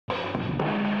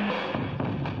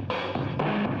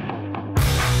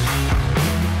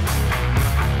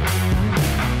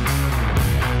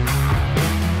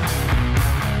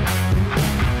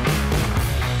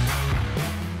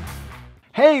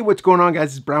Hey, what's going on, guys?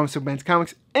 This is Brown with Superman's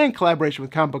Comics in collaboration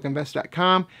with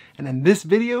comicbookinvest.com, and in this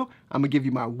video, I'm gonna give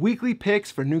you my weekly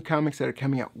picks for new comics that are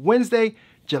coming out Wednesday,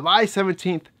 July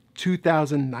 17th,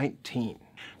 2019.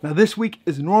 Now, this week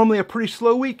is normally a pretty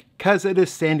slow week because it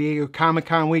is San Diego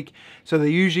Comic-Con week, so they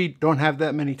usually don't have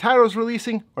that many titles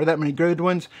releasing or that many good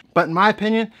ones, but in my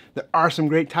opinion, there are some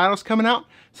great titles coming out,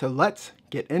 so let's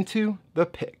get into the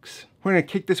picks. We're gonna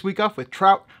kick this week off with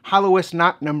Trout Hollow-West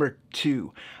Knot number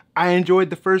 2. I enjoyed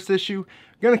the first issue.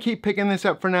 I'm gonna keep picking this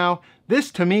up for now.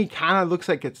 This to me kind of looks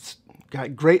like it's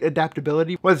got great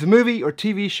adaptability. Whether it's a movie or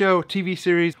TV show, TV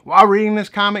series, while reading this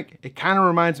comic, it kind of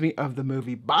reminds me of the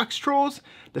movie Box Trolls.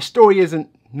 The story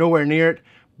isn't nowhere near it,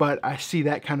 but I see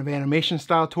that kind of animation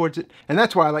style towards it, and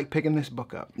that's why I like picking this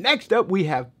book up. Next up, we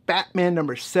have Batman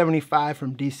number 75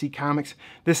 from DC Comics.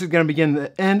 This is going to begin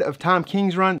the end of Tom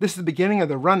King's run. This is the beginning of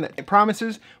the run that it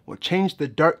promises will change the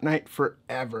Dark Knight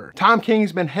forever. Tom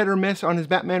King's been hit or miss on his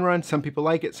Batman run. Some people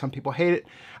like it, some people hate it.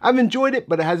 I've enjoyed it,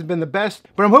 but it hasn't been the best.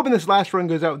 But I'm hoping this last run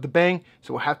goes out with a bang,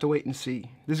 so we'll have to wait and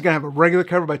see. This is going to have a regular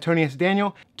cover by Tony S.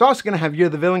 Daniel. It's also going to have You're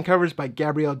the Villain covers by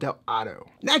Gabriel Del Otto.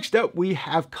 Next up, we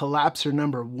have Collapser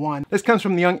number 1. This comes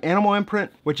from the Young Animal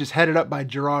imprint, which is headed up by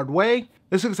Gerard Way.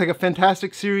 This looks like a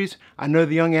fantastic series. I know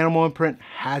the Young Animal imprint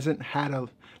hasn't had a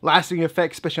lasting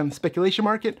effect, especially on the speculation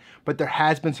market, but there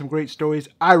has been some great stories.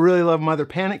 I really love Mother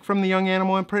Panic from the Young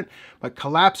Animal imprint, but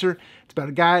Collapser, it's about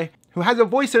a guy who has a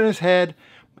voice in his head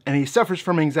and he suffers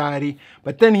from anxiety,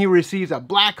 but then he receives a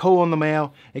black hole in the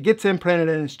mail. It gets imprinted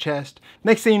in his chest.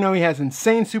 Next thing you know, he has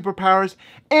insane superpowers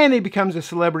and he becomes a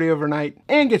celebrity overnight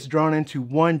and gets drawn into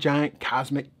one giant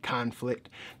cosmic conflict.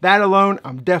 That alone,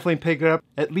 I'm definitely picking it up,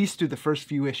 at least through the first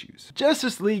few issues.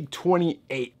 Justice League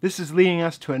 28. This is leading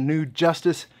us to a new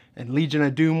Justice and Legion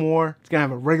of Doom war. It's gonna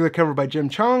have a regular cover by Jim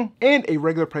Chong and a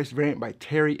regular price variant by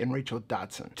Terry and Rachel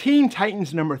Dodson. Teen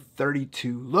Titans number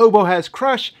 32. Lobo has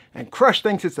Crush, and Crush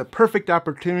thinks it's the perfect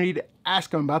opportunity to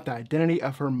ask him about the identity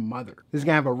of her mother. This is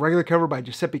gonna have a regular cover by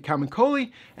Giuseppe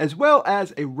Camuncoli, as well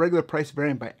as a regular price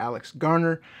variant by Alex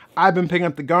Garner. I've been picking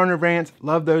up the Garner variants,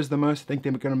 love those the most. I think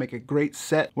they're gonna make a great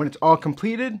set when it's all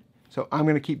completed, so I'm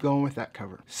gonna keep going with that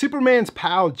cover. Superman's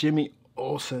pal, Jimmy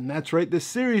Olsen. That's right, this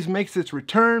series makes its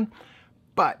return,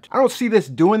 but I don't see this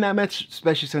doing that much,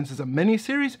 especially since it's a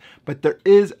mini-series, but there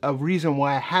is a reason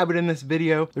why I have it in this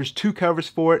video. There's two covers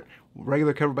for it,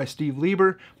 regular cover by Steve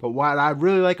Lieber, but what I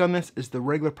really like on this is the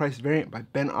regular price variant by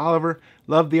Ben Oliver.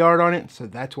 Love the art on it, so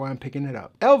that's why I'm picking it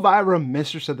up. Elvira,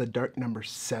 Mistress of the Dark number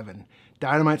 7.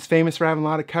 Dynamite's famous for having a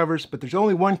lot of covers, but there's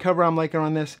only one cover I'm liking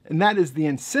on this, and that is the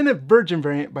Incentive Virgin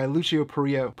variant by Lucio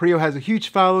Perillo. Perillo has a huge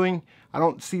following. I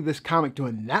don't see this comic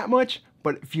doing that much,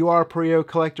 but if you are a Perillo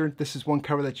collector, this is one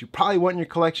cover that you probably want in your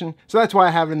collection, so that's why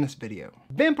I have it in this video.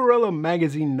 Vampirella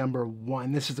Magazine number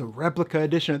 1. This is a replica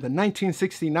edition of the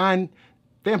 1969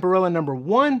 Vampirella number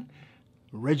 1.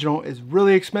 Original is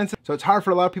really expensive, so it's hard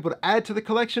for a lot of people to add to the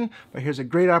collection, but here's a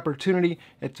great opportunity.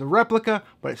 It's a replica,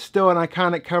 but it's still an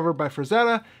iconic cover by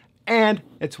Frazetta, and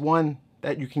it's one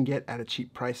that you can get at a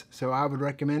cheap price, so I would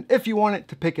recommend, if you want it,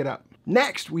 to pick it up.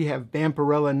 Next, we have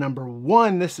Vampirella number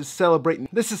 1. This is celebrating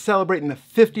the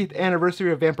 50th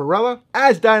anniversary of Vampirella.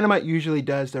 As Dynamite usually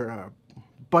does, there are a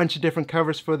bunch of different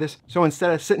covers for this, so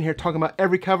instead of sitting here talking about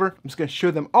every cover, I'm just going to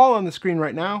show them all on the screen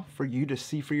right now for you to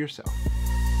see for yourself.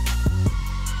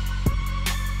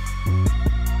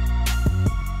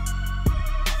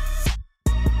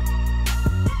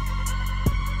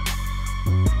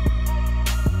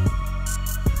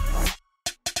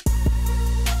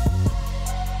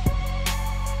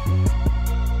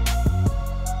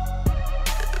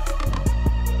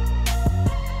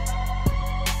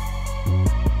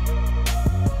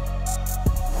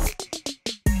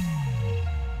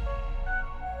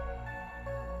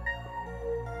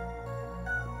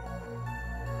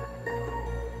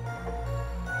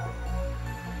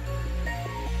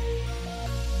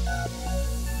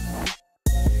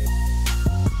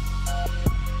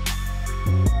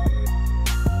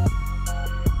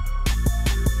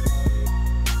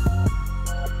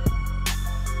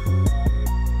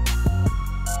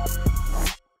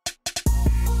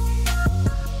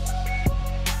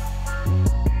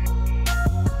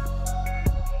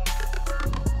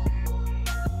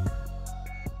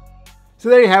 So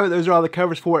there you have it, those are all the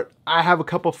covers for it. I have a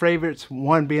couple favorites,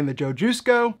 one being the Joe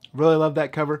Jusko. Really love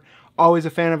that cover. Always a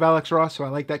fan of Alex Ross, so I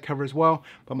like that cover as well.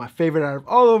 But my favorite out of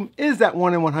all of them is that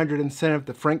 1 in 100 Incentive,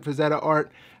 the Frank Frazetta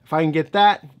art. If I can get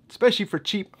that, especially for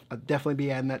cheap, I'll definitely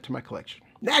be adding that to my collection.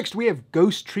 Next, we have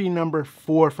Ghost Tree number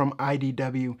 4 from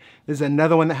IDW. This is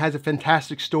another one that has a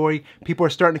fantastic story. People are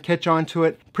starting to catch on to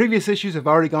it. Previous issues have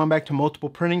already gone back to multiple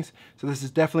printings, so this is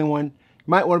definitely one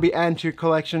might want to be adding to your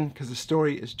collection because the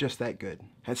story is just that good.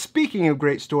 And speaking of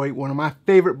great story, one of my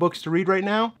favorite books to read right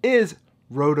now is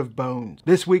Road of Bones.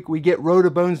 This week we get Road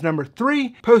of Bones number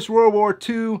 3, post-World War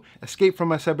II, escape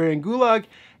from a Siberian gulag,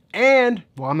 and,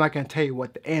 well, I'm not going to tell you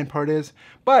what the "and" part is,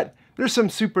 but there's some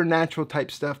supernatural type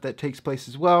stuff that takes place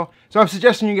as well. So I'm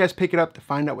suggesting you guys pick it up to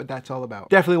find out what that's all about.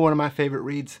 Definitely one of my favorite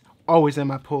reads, always in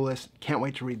my pull list. Can't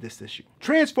wait to read this issue.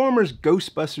 Transformers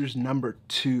Ghostbusters number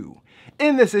 2.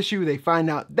 In this issue, they find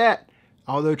out that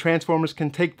although Transformers can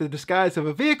take the disguise of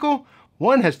a vehicle,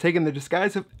 one has taken the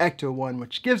disguise of Ecto-1,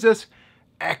 which gives us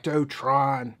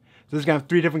Ectotron. So there's gonna have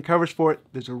 3 different covers for it.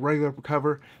 There's a regular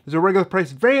cover, there's a regular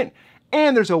price variant,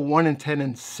 and there's a 1 in 10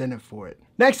 incentive for it.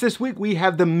 Next this week, we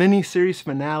have the mini-series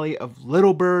finale of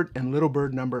Little Bird and Little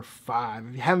Bird number 5.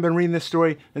 If you haven't been reading this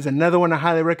story, there's another one I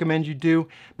highly recommend you do.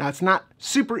 Now, it's not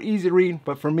super easy to read,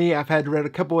 but for me, I've had to read a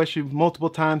couple issues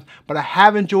multiple times, but I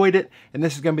have enjoyed it, and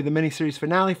this is gonna be the mini-series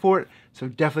finale for it, so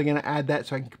definitely gonna add that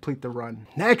so I can complete the run.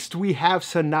 Next, we have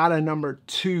Sonata number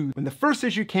 2. When the first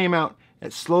issue came out,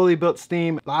 it slowly built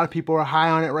steam. A lot of people are high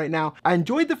on it right now. I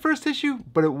enjoyed the first issue,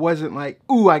 but it wasn't like,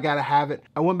 ooh, I gotta have it.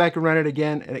 I went back and read it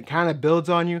again, and it kind of builds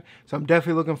on you. So I'm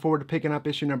definitely looking forward to picking up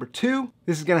issue number 2.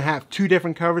 This is gonna have 2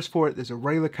 different covers for it. There's a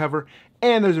regular cover,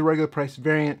 and there's a regular price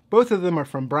variant. Both of them are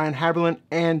from Brian Haberlin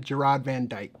and Gerard Van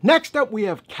Dyke. Next up, we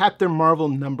have Captain Marvel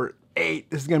number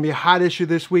 8. This is gonna be a hot issue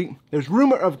this week. There's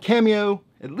rumor of cameo,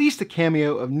 at least a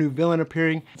cameo of new villain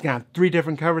appearing. It's gonna have 3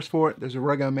 different covers for it. There's a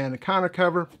regular Amanda Connor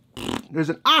cover. There's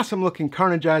an awesome looking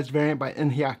Carnageized variant by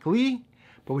In-Hyuk Lee,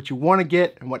 but what you want to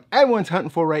get and what everyone's hunting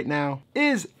for right now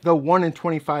is the 1 in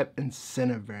 25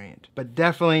 incentive variant. But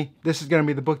definitely, this is going to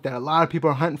be the book that a lot of people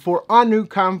are hunting for on New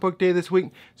Comic Book Day this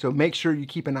week, so make sure you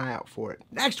keep an eye out for it.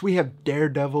 Next, we have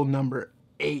Daredevil number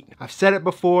 8. I've said it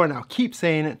before and I'll keep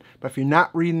saying it, but if you're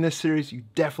not reading this series, you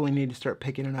definitely need to start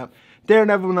picking it up.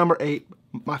 Daredevil number 8,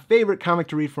 my favorite comic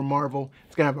to read from Marvel.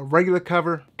 It's gonna have a regular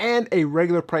cover and a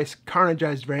regular price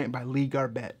Carnageized variant by Lee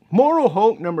Garbett. Moral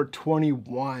Hulk number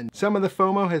 21. Some of the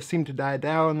FOMO has seemed to die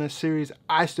down in this series.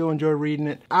 I still enjoy reading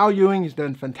it. Al Ewing has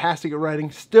done fantastic at writing.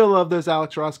 Still love those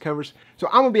Alex Ross covers. So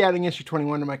I'm gonna be adding issue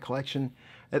 21 to my collection.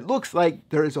 It looks like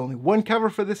there is only 1 cover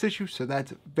for this issue, so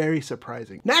that's very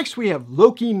surprising. Next, we have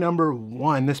Loki number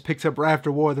 1. This picks up right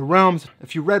after War of the Realms.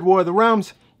 If you read War of the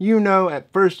Realms, you know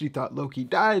at first you thought Loki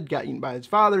died, got eaten by his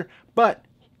father, but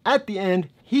at the end,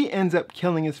 he ends up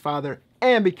killing his father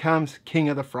and becomes King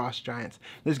of the Frost Giants.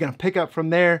 This is gonna pick up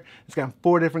from there. It's got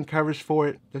 4 different covers for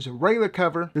it. There's a regular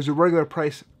cover, there's a regular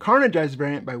price Carnageized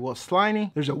variant by Will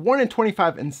Sliney, there's a 1 in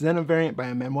 25 incentive variant by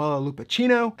Emanuela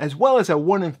Lupacchino, as well as a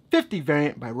 1 in 50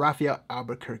 variant by Raphael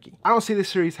Albuquerque. I don't see this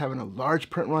series having a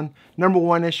large print run. Number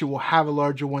 1 issue will have a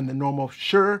larger one than normal,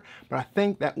 sure, but I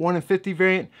think that 1 in 50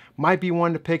 variant might be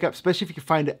one to pick up, especially if you can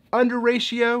find it under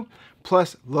ratio.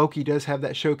 Plus, Loki does have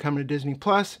that show coming to Disney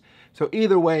Plus. So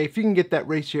either way, if you can get that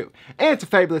ratio, and it's a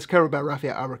fabulous cover by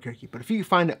Raphael Albuquerque, but if you can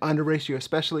find it under ratio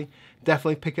especially,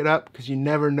 definitely pick it up because you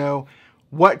never know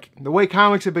what, the way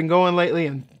comics have been going lately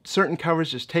and certain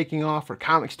covers just taking off or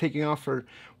comics taking off for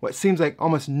what seems like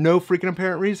almost no freaking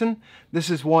apparent reason. This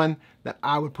is one that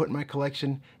I would put in my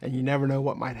collection and you never know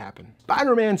what might happen.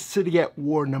 Spider-Man City at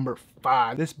War number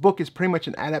 5. This book is pretty much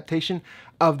an adaptation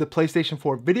of the PlayStation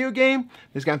 4 video game.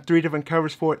 There's got 3 different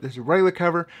covers for it. There's a regular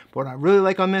cover, but what I really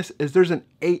like on this is there's an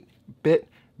 8-bit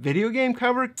video game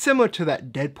cover, similar to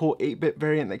that Deadpool 8-bit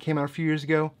variant that came out a few years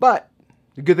ago. But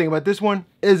the good thing about this one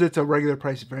is it's a regular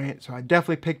price variant, so I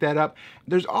definitely picked that up.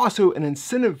 There's also an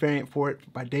incentive variant for it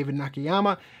by David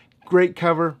Nakayama. Great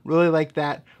cover, really like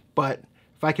that, but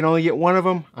if I can only get one of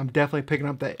them, I'm definitely picking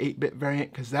up that 8-bit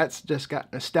variant because that's just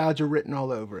got nostalgia written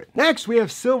all over it. Next, we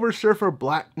have Silver Surfer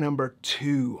Black number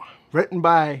 2. Written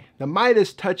by the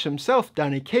Midas Touch himself,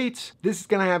 Donny Cates. This is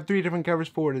going to have 3 different covers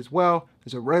for it as well.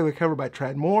 There's a regular cover by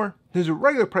Tradd Moore. There's a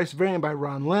regular price variant by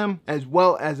Ron Lim, as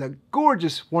well as a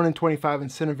gorgeous 1 in 25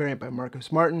 incentive variant by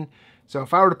Marcos Martin. So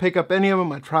if I were to pick up any of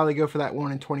them, I'd probably go for that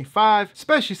 1 in 25,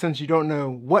 especially since you don't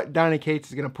know what Donny Cates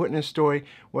is going to put in his story,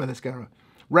 whether it's going to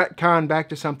retcon back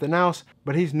to something else,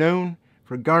 but he's known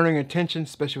for garnering attention,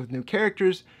 especially with new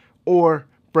characters, or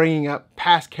bringing up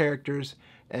past characters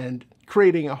and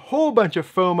creating a whole bunch of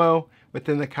FOMO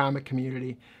within the comic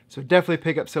community. So definitely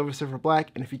pick up Silver Surfer Black,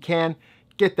 and if you can,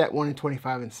 get that 1 in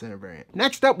 25 incentive variant.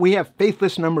 Next up, we have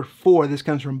Faithless number 4. This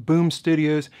comes from Boom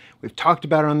Studios. We've talked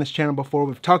about it on this channel before.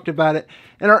 We've talked about it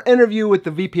in our interview with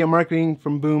the VP of Marketing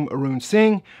from Boom, Arun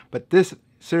Singh, but this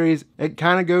series, it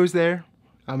kind of goes there.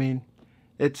 I mean,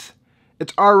 it's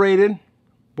R-rated,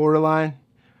 borderline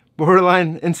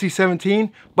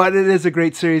NC-17, but it is a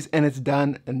great series and it's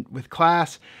done and with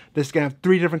class. This is gonna have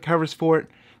 3 different covers for it.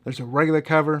 there's a regular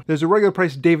cover, there's a regular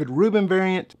price David Rubin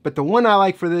variant, but the one I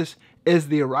like for this is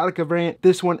the erotica variant.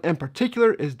 This one in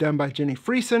particular is done by Jenny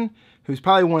Friesen, who's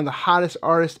probably one of the hottest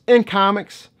artists in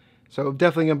comics. So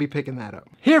definitely gonna be picking that up.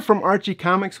 Here from Archie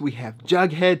Comics, we have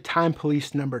Jughead Time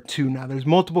Police #2. Now there's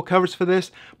multiple covers for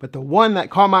this, but the one that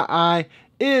caught my eye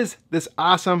is this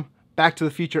awesome Back to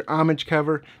the Future homage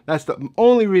cover. That's the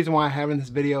only reason why I have in this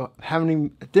video.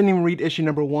 Didn't even read issue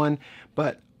 #1,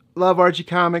 but love Archie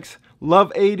Comics,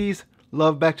 love 80s,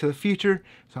 love Back to the Future,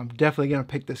 so I'm definitely gonna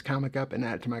pick this comic up and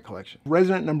add it to my collection.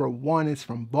 Resonant #1 is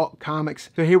from Vault Comics.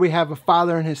 So here we have a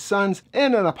father and his sons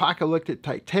in an apocalyptic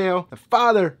type tale. The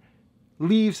father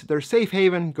leaves their safe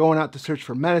haven, going out to search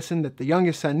for medicine that the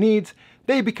youngest son needs.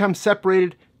 They become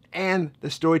separated, and the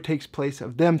story takes place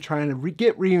of them trying to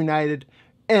get reunited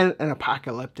in an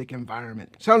apocalyptic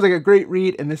environment. Sounds like a great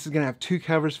read, and this is gonna have 2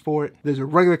 covers for it. There's a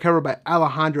regular cover by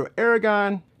Alejandro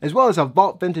Aragon, as well as a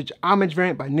Vault Vintage homage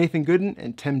variant by Nathan Gooden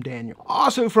and Tim Daniel.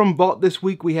 Also from Vault this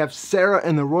week, we have Sera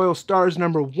and the Royal Stars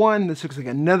 #1. This looks like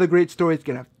another great story. It's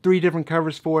gonna have 3 different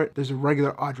covers for it. There's a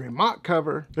regular Audrey Mott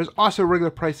cover. There's also a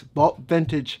regular price Vault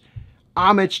Vintage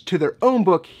homage to their own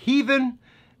book, Heathen,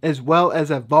 as well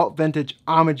as a Vault Vintage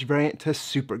homage variant to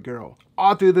Supergirl.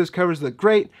 All 3 of those covers look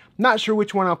great. Not sure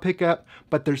which one I'll pick up,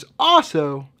 but there's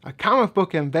also a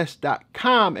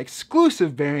comicbookinvest.com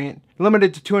exclusive variant,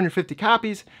 limited to 250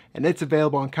 copies, and it's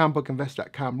available on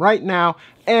comicbookinvest.com right now,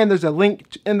 and there's a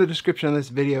link in the description of this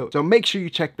video, so make sure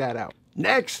you check that out.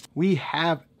 Next, we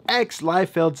have X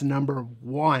Liefeld's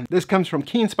 #1. This comes from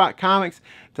Keen Spot Comics.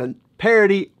 It's a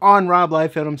parody on Rob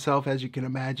Liefeld himself, as you can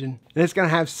imagine. And it's gonna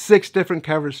have 6 different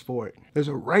covers for it. There's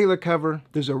a regular cover,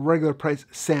 there's a regular price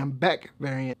Sam Beck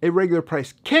variant, a regular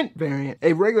price Kent variant,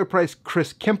 a regular price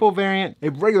Chris Kimple variant, a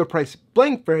regular price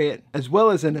Blank variant, as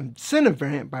well as an incentive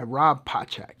variant by Rob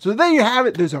Pochak. So there you have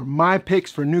it. Those are my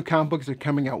picks for new comic books that are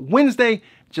coming out Wednesday,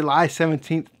 July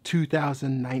 17th,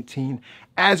 2019.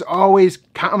 As always,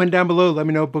 comment down below, let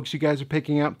me know what books you guys are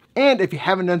picking up. And if you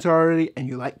haven't done so already and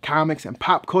you like comics and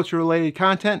pop culture related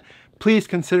content, please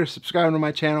consider subscribing to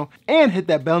my channel and hit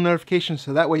that bell notification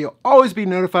so that way you'll always be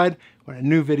notified when a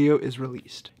new video is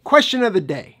released. Question of the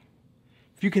day.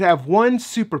 If you could have one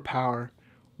superpower,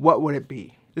 what would it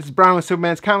be? This is Brian with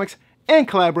Superman's Comics in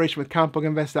collaboration with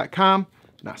comicbookinvest.com,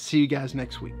 and I'll see you guys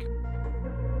next week.